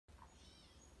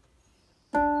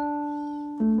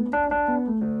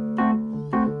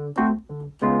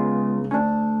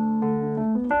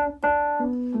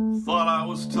Thought I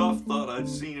was tough, thought I'd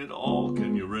seen it all.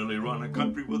 Can you really run a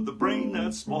country with a brain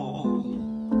that small?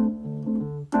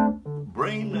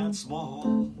 Brain that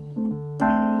small.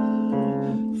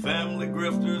 Family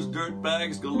grifters,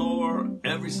 dirtbags galore.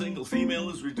 Every single female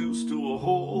is reduced to a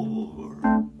whore.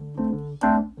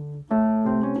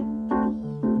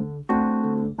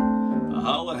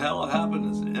 How the hell it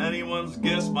happened is anyone's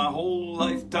guess. My whole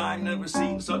lifetime never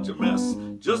seen such a mess.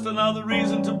 Just another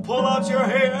reason to pull out your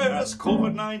hairs.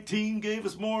 COVID-19 gave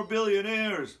us more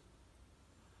billionaires.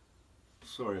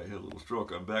 Sorry, I had a little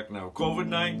stroke. I'm back now.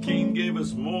 COVID-19 gave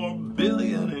us more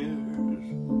billionaires.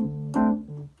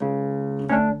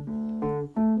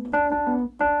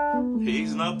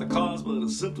 He's not the cause, but a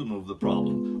symptom of the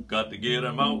problem. Got to get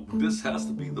him out. This has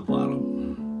to be the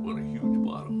bottom. What a huge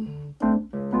bottom.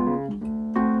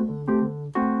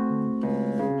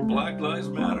 Black Lives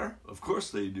Matter? Of course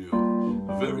they do.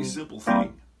 A very simple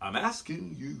thing. I'm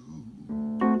asking you.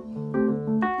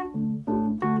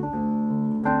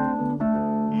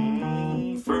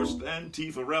 First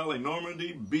Antifa rally,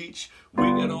 Normandy Beach. We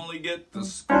can only get the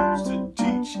schools to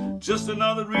teach. Just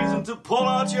another reason to pull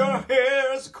out your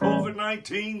hairs.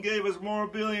 COVID-19 gave us more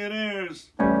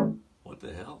billionaires. What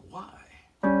the hell? Why?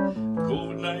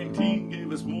 COVID-19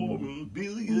 gave us more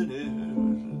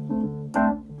billionaires.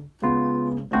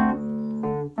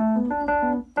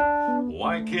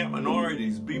 Why can't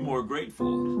minorities be more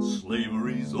grateful?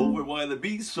 Slavery's over, why they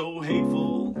be so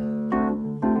hateful?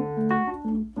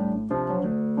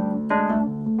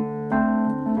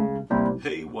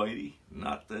 Hey Whitey,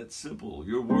 not that simple.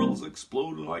 Your world's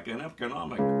exploding like an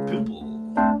economic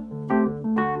pimple.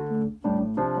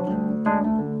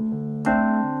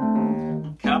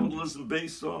 Capitalism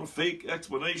based on a fake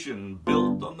explanation,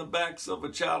 built on the backs of a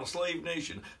child slave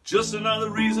nation. Just another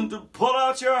reason to pull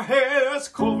out your hairs.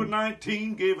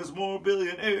 COVID-19 gave us more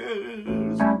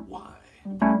billionaires. Why?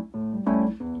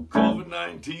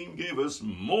 COVID-19 gave us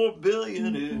more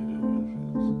billionaires.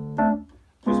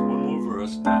 Just one more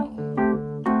verse now.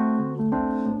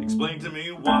 Explain to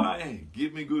me why,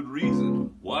 give me good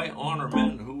reason. Why honor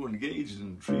men who engaged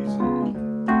in treason?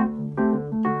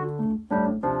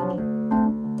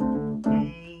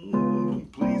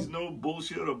 Please, no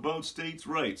bullshit about states'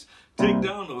 rights. Take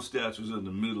down those statues in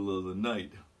the middle of the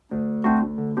night.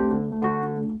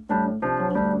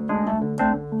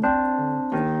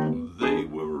 They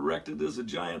were erected as a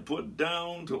giant put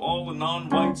down to all the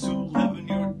non-whites who live in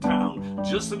your town.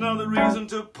 Just another reason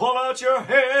to pull out your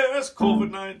hairs.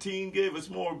 COVID-19 gave us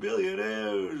more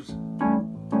billionaires.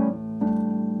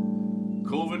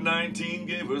 COVID-19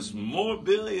 gave us more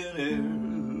billionaires.